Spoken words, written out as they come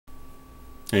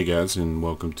Hey guys, and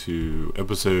welcome to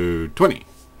episode 20.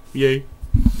 Yay!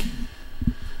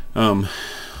 So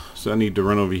I need to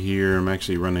run over here. I'm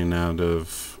actually running out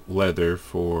of leather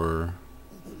for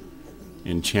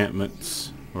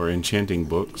enchantments or enchanting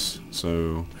books.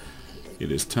 So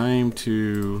it is time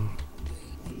to,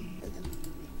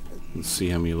 let's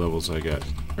see how many levels I got.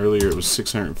 Earlier it was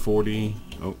 640.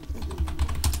 Oh,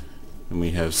 and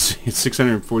we have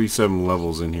 647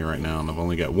 levels in here right now, and I've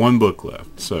only got one book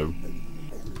left. So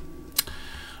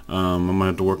I'm going to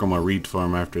have to work on my reed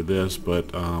farm after this,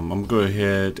 but I'm going to go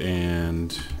ahead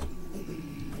and...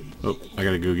 Oh, I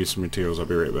got to go get some materials. I'll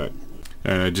be right back.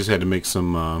 Alright, I just had to make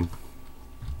some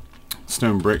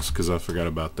stone bricks because I forgot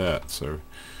about that. So,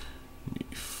 let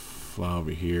me fly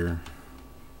over here.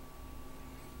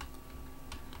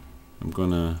 I'm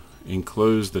going to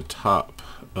enclose the top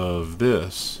of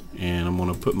this, and I'm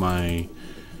going to put my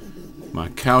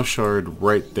cow shard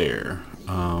right there.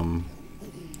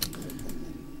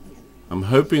 I'm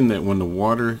hoping that when the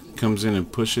water comes in and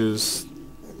pushes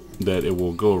that it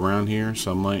will go around here,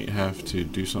 so I might have to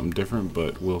do something different,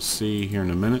 but we'll see here in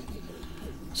a minute.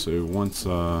 So once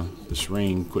this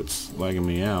rain quits lagging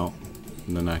me out,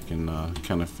 then I can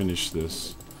kind of finish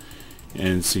this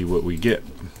and see what we get.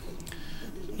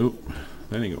 Oh,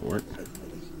 that ain't gonna work.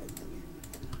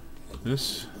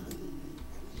 This.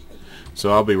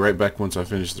 So I'll be right back once I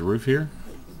finish the roof here.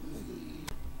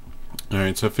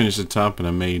 Alright, so I finished the top and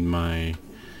I made my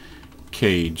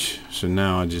cage. So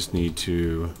now I just need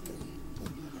to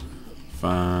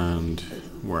find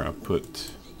where I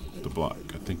put the block.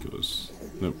 I think it was...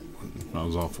 Nope, I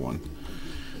was off one.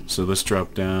 So let's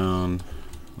drop down.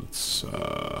 Let's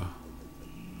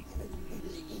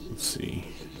see.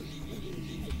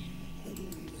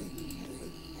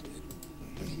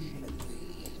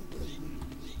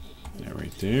 That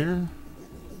right there.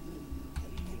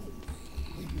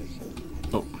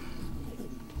 Oh,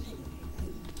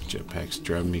 jetpack's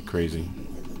driving me crazy.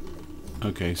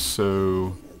 Okay,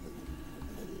 so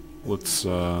let's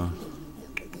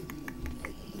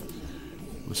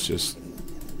just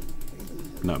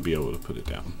not be able to put it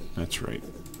down. That's right.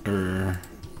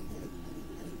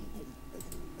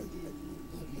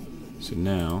 So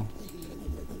now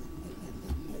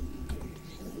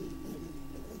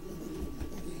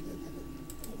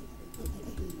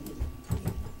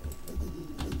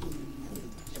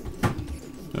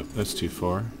that's too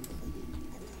far.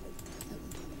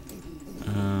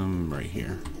 Right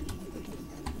here.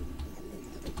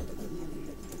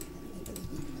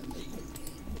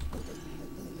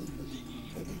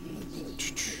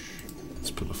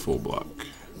 Let's put a full block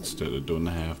instead of doing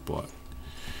the half block.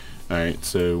 Alright,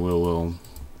 so we'll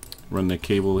run the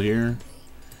cable here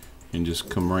and just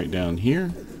come right down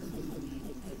here.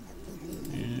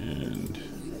 And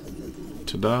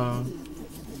ta-da!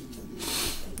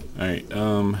 Alright,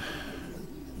 I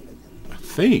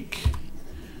think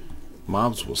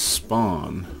mobs will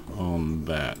spawn on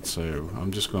that, so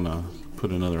I'm just gonna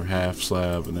put another half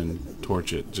slab and then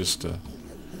torch it just to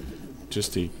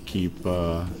keep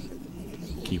that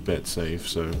safe.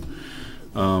 So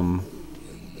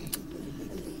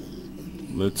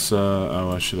let's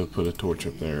oh, I should have put a torch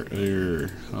up there.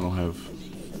 I don't have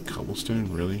cobblestone,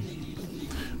 really.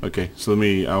 Okay, so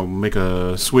I'll make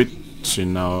a switch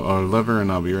and or lever,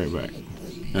 and I'll be right back.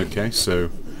 Okay, so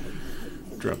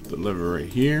drop the lever right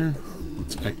here.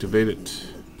 Let's activate it.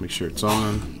 Make sure it's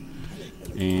on.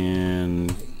 And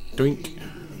doink.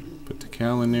 Put the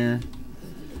cow in there.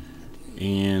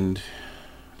 And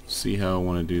see how I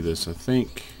want to do this. I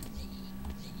think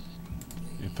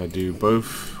if I do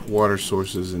both water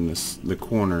sources in the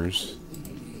corners,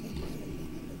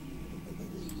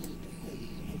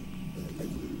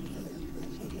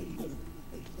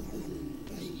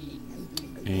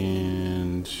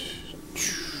 and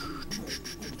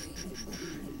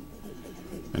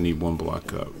I need one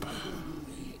block up.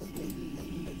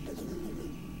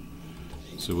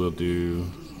 So we'll do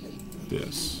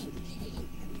this.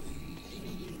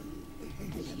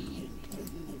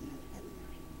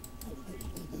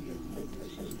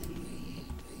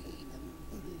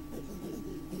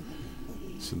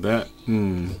 So that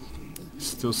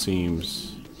still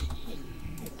seems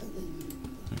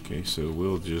okay. So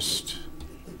we'll just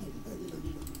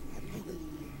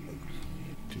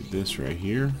do this right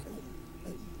here.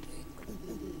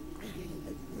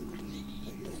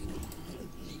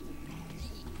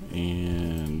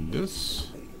 And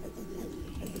this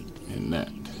and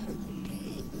that.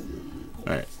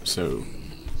 Alright, so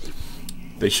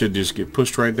they should just get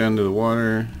pushed right down to the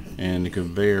water, and the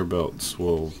conveyor belts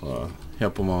will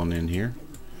help them on in here.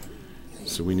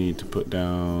 So we need to put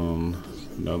down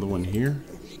another one here.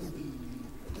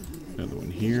 Another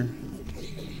one here.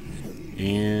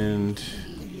 And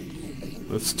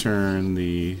let's turn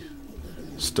the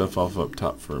stuff off up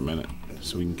top for a minute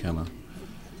so we can kind of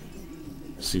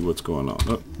see what's going on.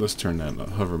 Oh, let's turn that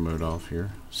hover mode off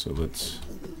here. So let's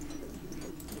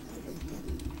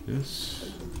this.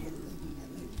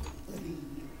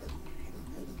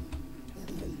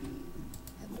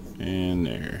 And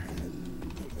there.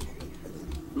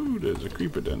 Ooh, there's a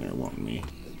creeper down there wanting me.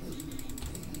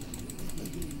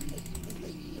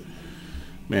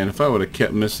 Man, if I would have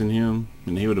kept missing him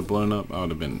and he would have blown up, I would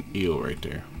have been eel right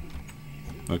there.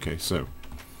 Okay, so.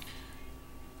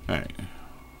 Alright.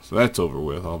 So that's over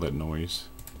with, all that noise.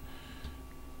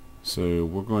 So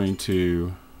we're going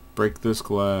to break this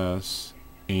glass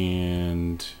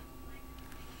and...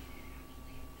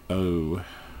 Oh,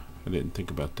 I didn't think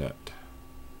about that.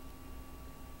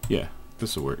 Yeah,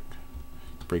 this will work.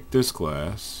 Break this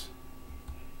glass.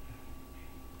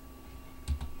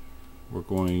 We're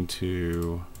going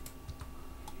to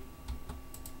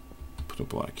put a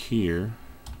block here.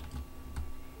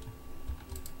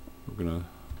 We're gonna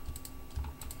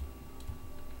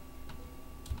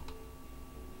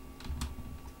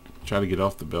try to get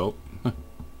off the belt.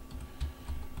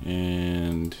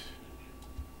 And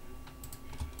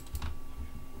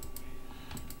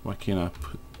why can't I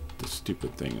put the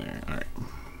stupid thing there? Alright.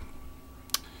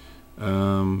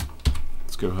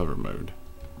 Let's go hover mode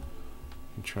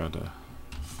and try to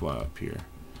fly up here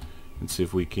and see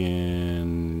if we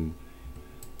can...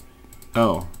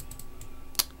 Oh,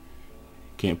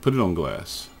 can't put it on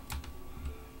glass.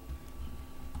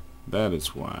 That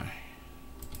is why.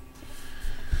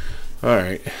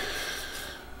 Alright,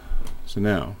 so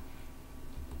now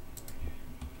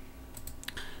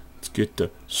let's get the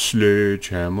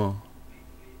sledgehammer.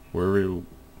 Where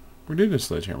did the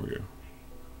sledgehammer go?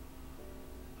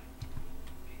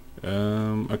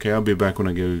 Okay, I'll be back when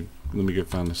I go. Let me go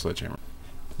find the sledgehammer.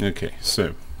 Okay,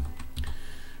 so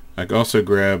I also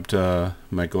grabbed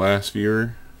my glass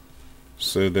viewer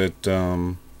so that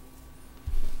I'm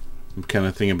kind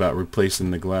of thinking about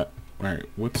replacing the glass. Alright,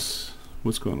 what's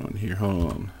going on here?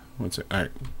 Hold on. What's it?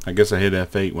 Alright, I guess I hit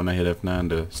F8 when I hit F9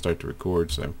 to start to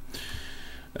record. So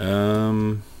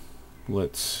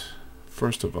let's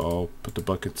first of all put the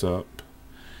buckets up.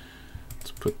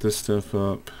 Let's put this stuff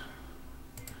up.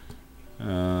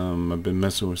 I've been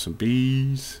messing with some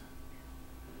bees.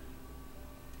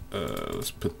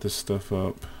 Let's put this stuff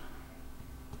up.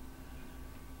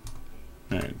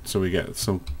 Alright, so we got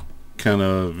some kind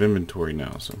of inventory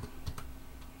now. So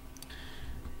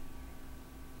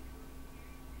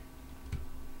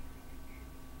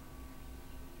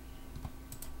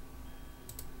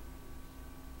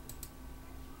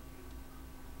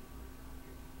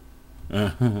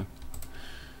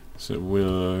so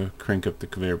we'll crank up the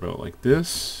conveyor belt like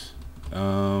this.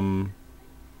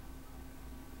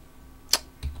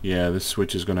 Yeah, this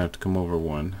switch is gonna have to come over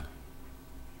one.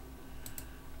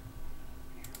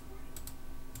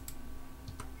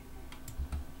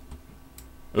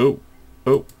 Oh,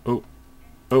 oh, oh,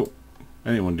 oh, I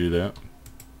didn't want to do that.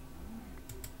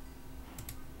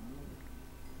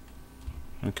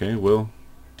 Okay, well,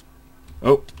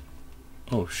 oh,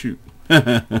 oh shoot.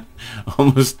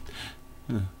 almost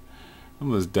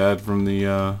died from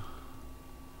the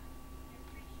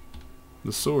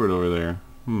sword over there.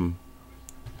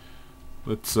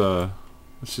 Let's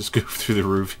just go through the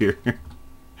roof here.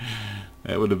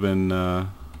 That would have been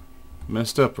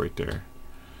messed up right there.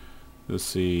 Let's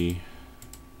see.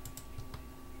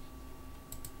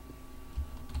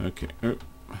 Okay. Oh.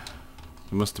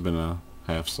 It must have been a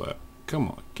half slab. Come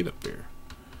on, get up there.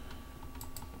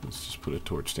 Let's just put a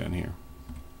torch down here.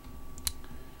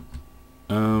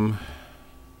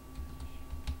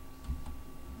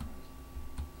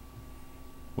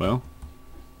 Well,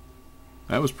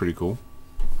 that was pretty cool.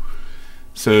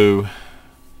 So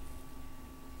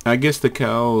I guess the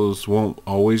cows won't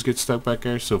always get stuck back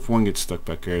there, so if one gets stuck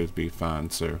back there, it'd be fine.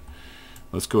 So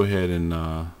let's go ahead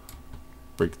and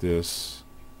break this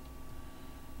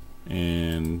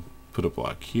and put a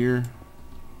block here.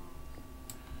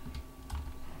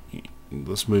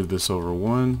 Let's move this over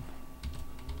one.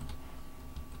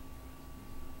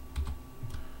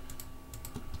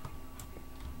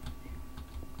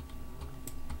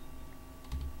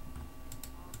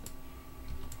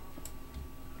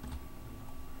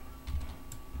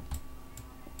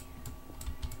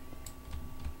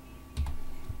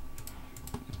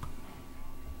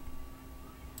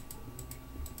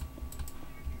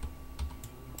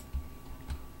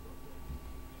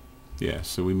 Yeah,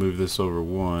 so we move this over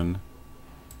one.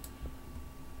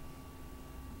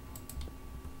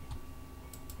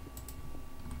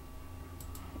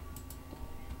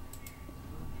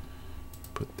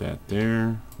 Put that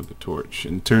there with the torch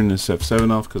and turn this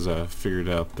F7 off because I figured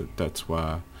out that that's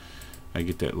why I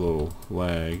get that little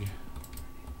lag.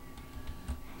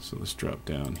 So let's drop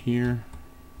down here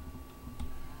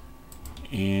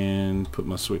and put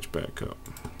my switch back up.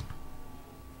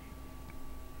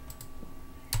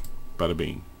 Bada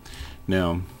bing.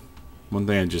 Now, one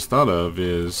thing I just thought of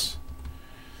is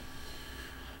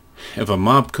if a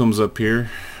mob comes up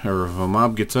here, or if a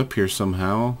mob gets up here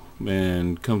somehow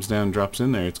and comes down and drops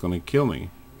in there, it's going to kill me,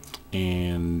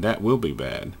 and that will be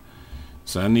bad.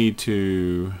 So I need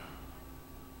to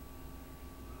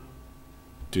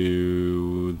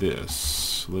do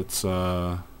this. Let's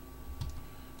I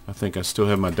think I still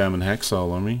have my diamond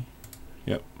hacksaw on me.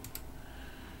 Yep.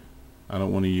 I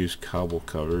don't want to use cobble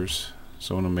covers,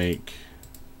 so I want to make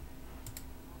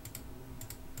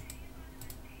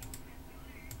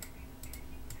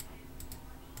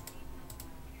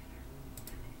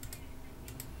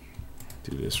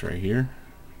do this right here.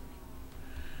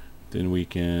 Then we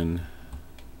can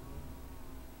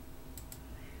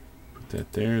put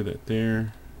that there, that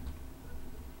there,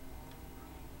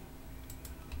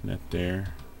 and that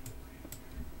there.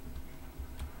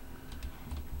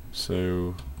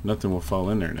 So nothing will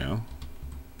fall in there now.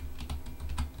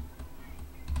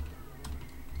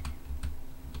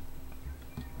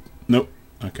 Nope.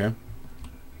 Okay.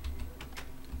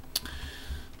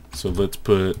 So let's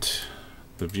put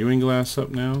the viewing glass up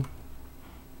now.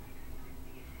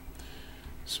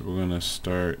 So we're gonna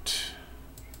start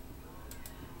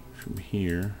from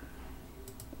here.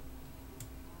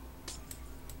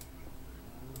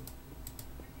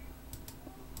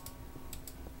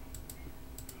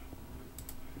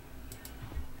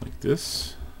 Like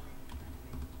this.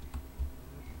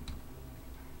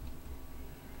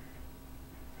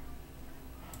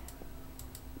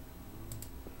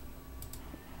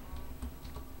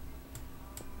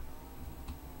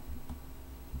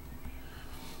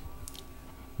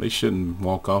 They shouldn't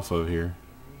walk off of here.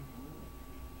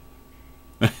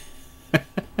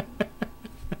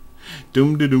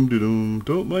 Doom de doom de doom.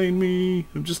 Don't mind me.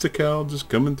 I'm just a cow just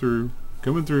coming through.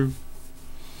 Coming through.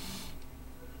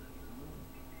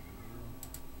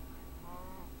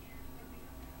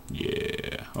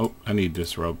 Yeah. Oh, I need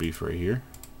this raw beef right here.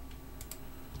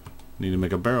 Need to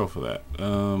make a barrel for that.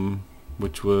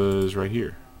 Which was right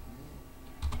here.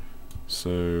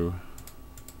 So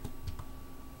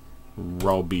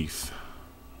raw beef.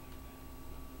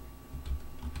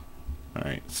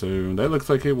 Alright, so that looks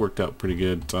like it worked out pretty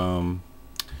good.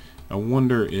 I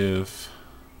wonder if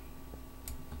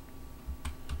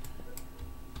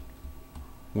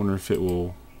it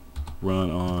will run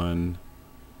on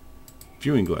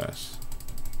viewing glass.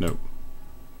 Nope.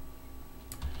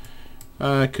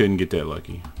 I couldn't get that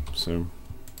lucky. So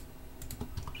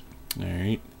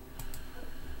alright.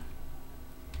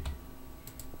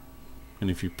 And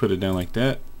if you put it down like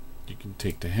that, you can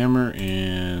take the hammer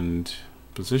and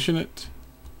position it.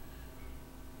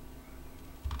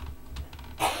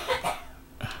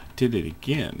 Did it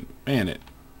again. Man, it.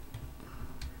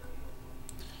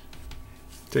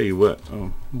 Tell you what.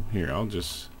 Oh, here, I'll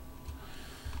just.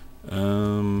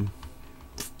 That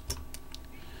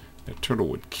turtle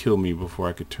would kill me before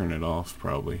I could turn it off,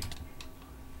 probably.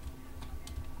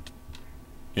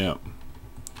 Yep.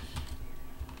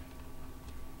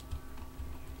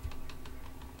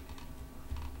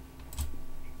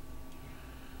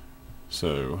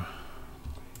 So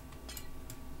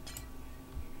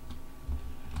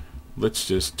let's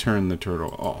just turn the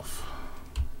turtle off.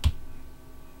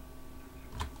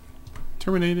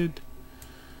 Terminated.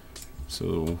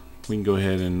 So we can go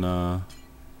ahead and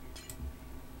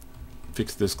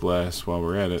fix this glass while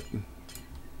we're at it,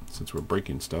 since we're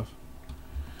breaking stuff.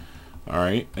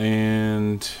 Alright,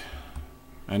 and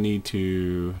I need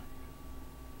to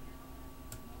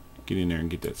get in there and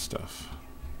get that stuff.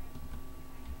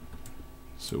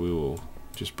 So we will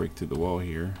just break through the wall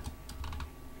here.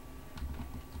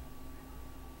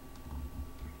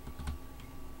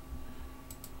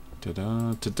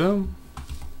 Ta-da, ta-da.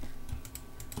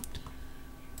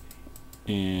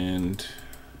 And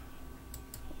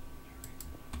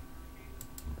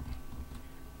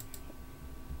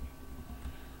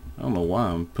I don't know why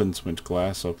I'm putting so much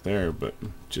glass up there, but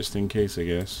just in case, I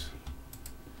guess.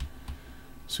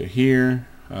 So here,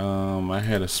 I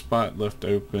had a spot left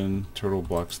open. Turtle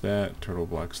blocks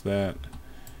that,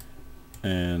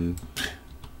 and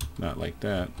not like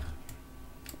that.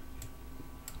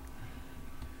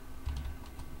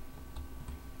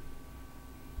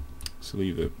 So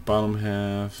leave the bottom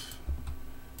half.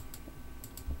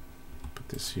 Put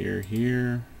this here,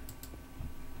 here,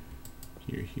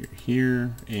 here, here,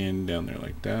 here, and down there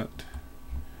like that.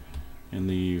 and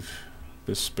leave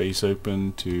this space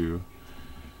open to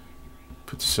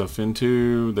put the stuff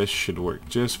into. This should work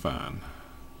just fine.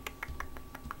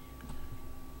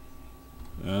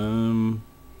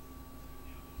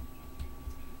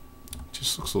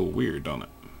 Just looks a little weird on it.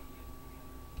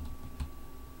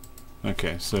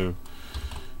 Okay, so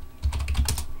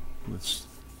let's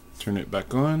turn it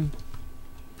back on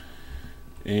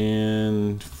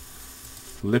and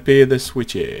flip the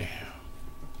switchy.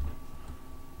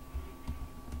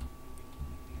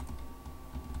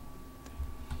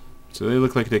 So they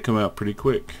look like they come out pretty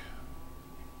quick.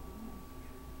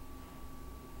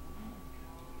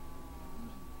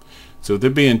 So if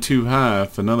they're being too high,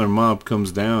 if another mob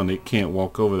comes down, it can't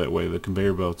walk over that way. The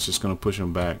conveyor belt's just going to push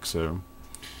them back. So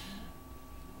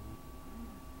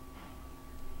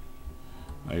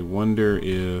I wonder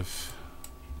if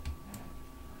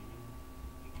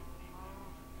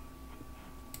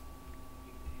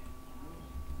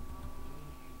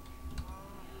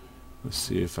let's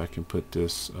see if I can put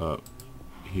this up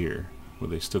here. Will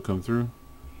they still come through?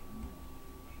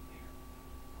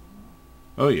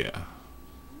 Oh yeah.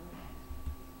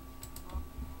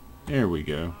 There we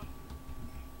go.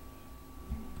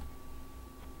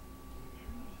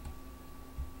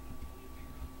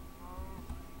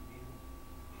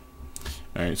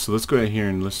 Alright, so let's go ahead here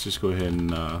and let's just go ahead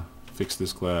and fix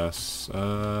this glass.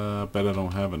 I bet I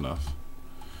don't have enough.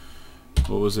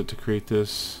 What was it to create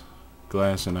this?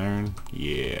 Glass and iron?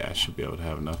 Yeah, I should be able to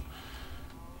have enough.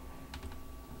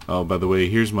 Oh, by the way,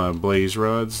 here's my blaze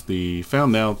rods.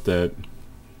 Found out that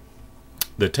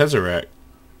the Tesseract...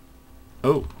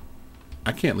 Oh,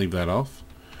 I can't leave that off.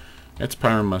 That's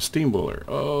powering my steam boiler.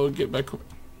 Oh, get back over.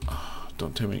 Oh,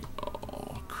 don't tell me.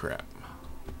 Oh, crap.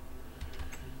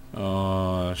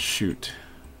 Oh, shoot.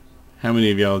 How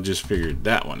many of y'all just figured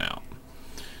that one out?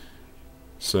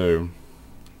 So,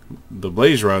 the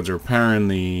blaze rods are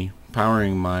powering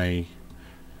my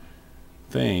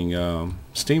thing,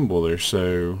 steam boiler,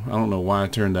 so I don't know why I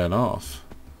turned that off.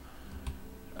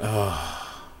 I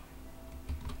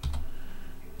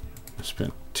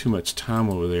spent too much time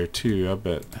over there too, I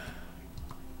bet.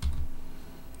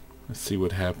 Let's see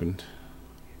what happened.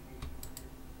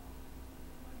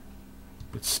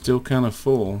 It's still kind of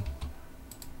full.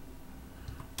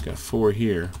 Got 4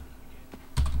 here.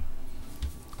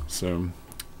 So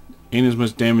ain't as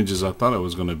much damage as I thought it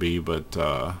was going to be, but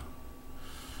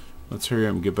let's hurry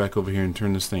up and get back over here and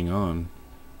turn this thing on.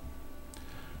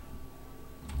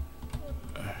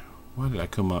 Why did I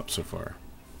come up so far?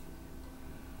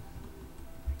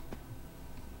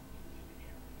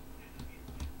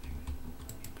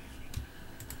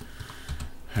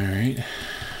 Alright.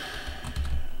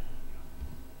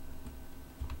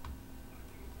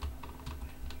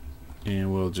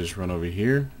 And we'll just run over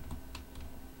here.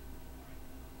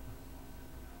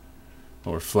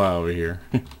 Or fly over here.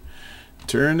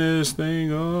 Turn this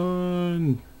thing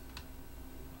on.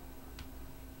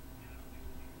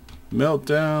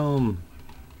 Meltdown.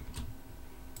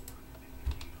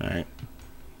 Alright.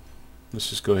 Let's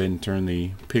just go ahead and turn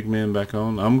the pigmen back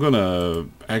on. I'm gonna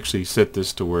actually set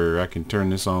this to where I can turn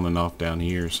this on and off down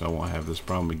here, so I won't have this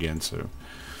problem again. So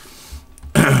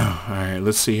alright,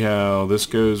 let's see how this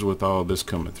goes with all this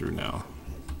coming through now.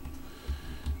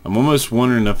 I'm almost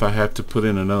wondering if I have to put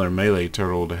in another melee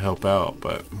turtle to help out,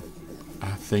 but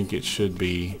I think it should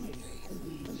be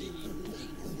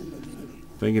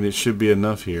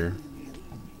enough here.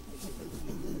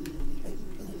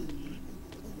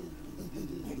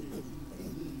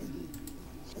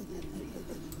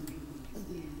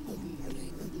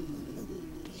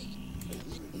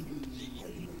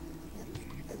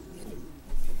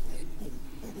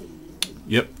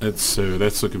 Yep,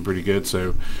 that's looking pretty good.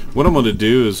 So what I'm going to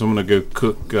do is I'm going to go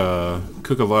cook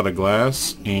a lot of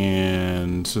glass,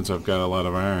 and since I've got a lot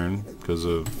of iron because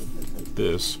of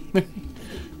this,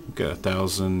 I've got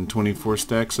 1,024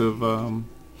 stacks of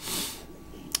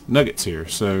nuggets here.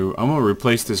 So I'm going to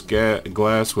replace this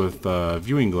glass with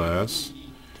viewing glass.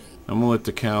 I'm going to let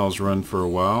the cows run for a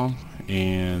while,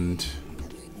 and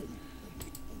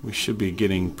we should be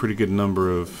getting pretty good number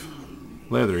of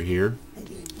leather here.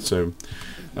 So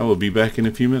I will be back in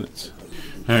a few minutes.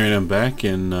 Alright, I'm back,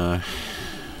 and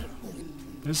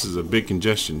this is a big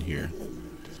congestion here.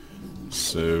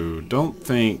 So don't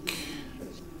think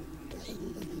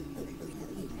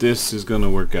this is going to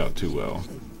work out too well,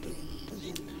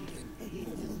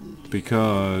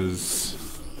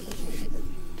 because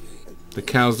the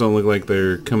cows don't look like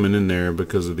they're coming in there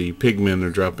because of the pigmen are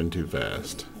dropping too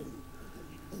fast.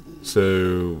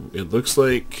 So it looks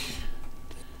like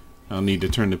I'll need to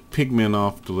turn the pigmen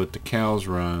off to let the cows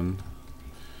run.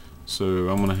 So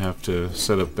I'm going to have to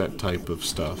set up that type of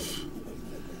stuff.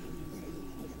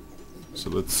 So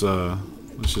let's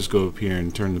just go up here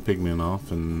and turn the pigment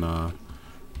off and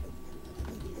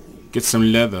get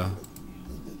some leather.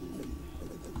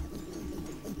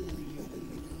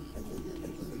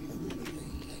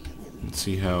 Let's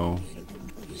see how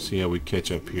we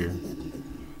catch up here.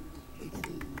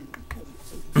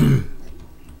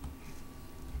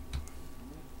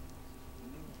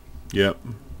 Yep.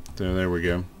 So there we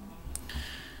go.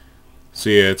 So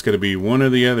yeah, it's got to be one or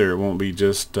the other. It won't be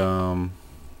just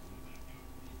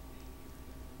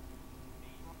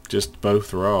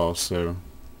both raw. So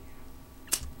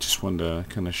just wanted to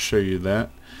kind of show you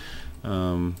that.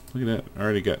 Look at that. I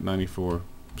already got 94.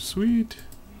 Sweet.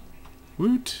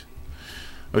 Woot.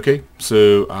 Okay,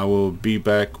 so I will be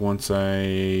back once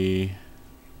I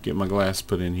get my glass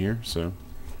put in here. So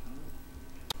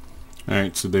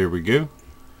alright, so there we go.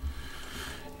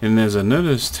 And as I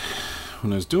noticed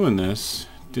when I was doing this,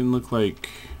 it didn't look like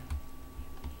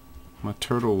my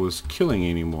turtle was killing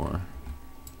anymore.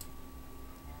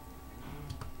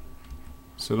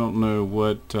 So I don't know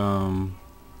what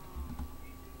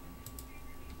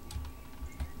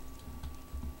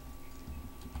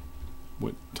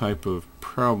type of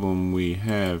problem we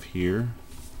have here.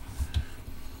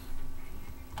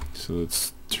 So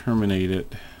let's terminate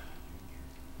it.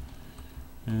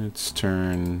 And let's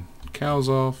turn cows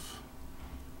off.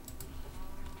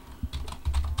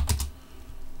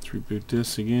 Let's reboot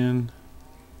this again.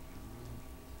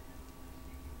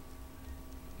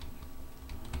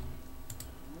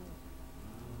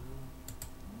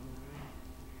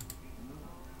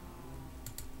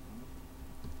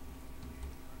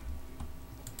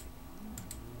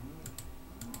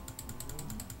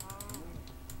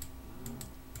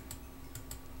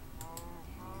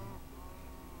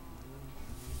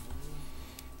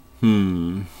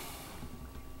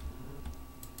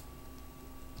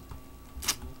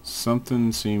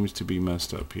 Something seems to be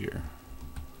messed up here.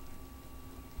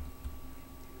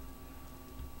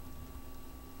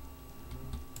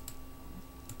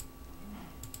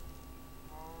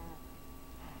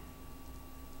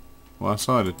 Well, I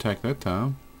saw it attack that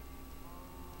time.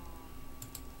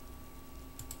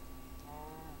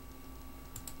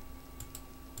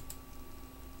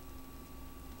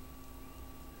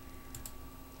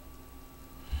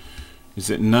 Is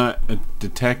it not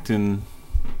detecting?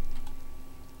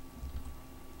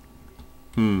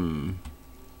 I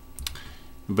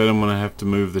bet I'm gonna have to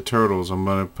move the turtles. I'm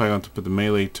gonna probably have to put the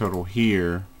melee turtle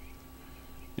here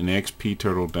and the XP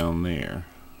turtle down there.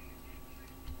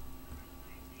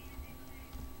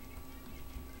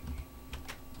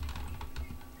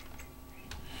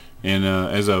 And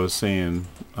as I was saying,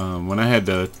 when I had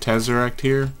the Tesseract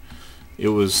here, it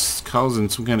was causing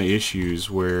some kind of issues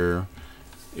where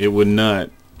it would not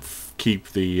keep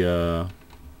the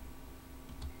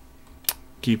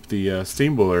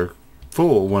steam boiler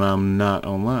full when I'm not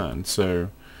online. So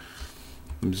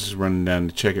I'm just running down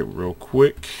to check it real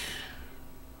quick.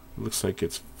 Looks like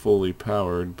it's fully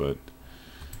powered, but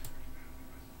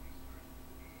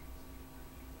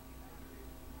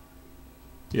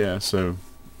yeah, so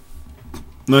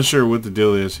not sure what the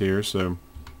deal is here. So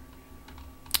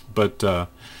but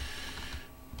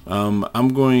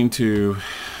I'm going to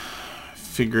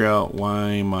figure out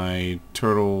why my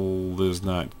turtle is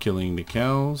not killing the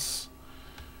cows.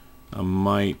 I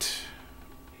might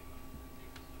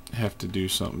have to do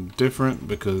something different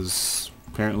because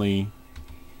apparently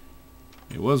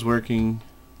it was working.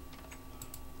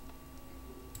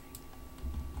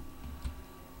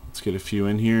 Let's get a few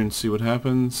in here and see what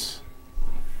happens.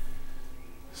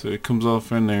 So it comes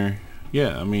off in there.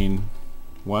 Yeah, I mean,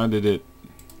 why did it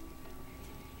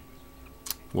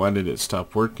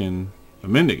stop working a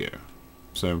minute ago?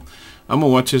 So I'm gonna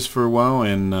watch this for a while,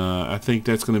 and I think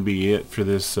that's gonna be it for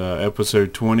this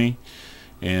episode 20.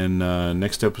 And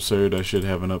next episode I should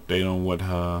have an update on what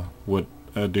I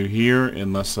do here,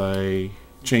 unless I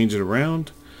change it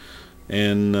around.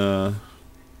 And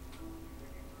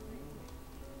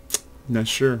not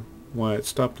sure why it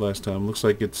stopped last time. Looks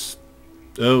like it's,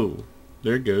 oh,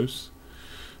 there it goes.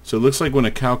 So it looks like when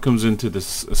a cow comes into the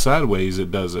sideways,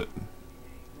 it does it.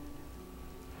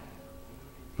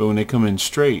 But when they come in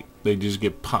straight, they just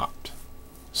get popped.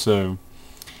 So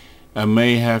I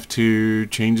may have to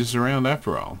change this around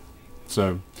after all.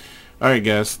 So alright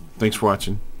guys, thanks for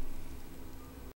watching.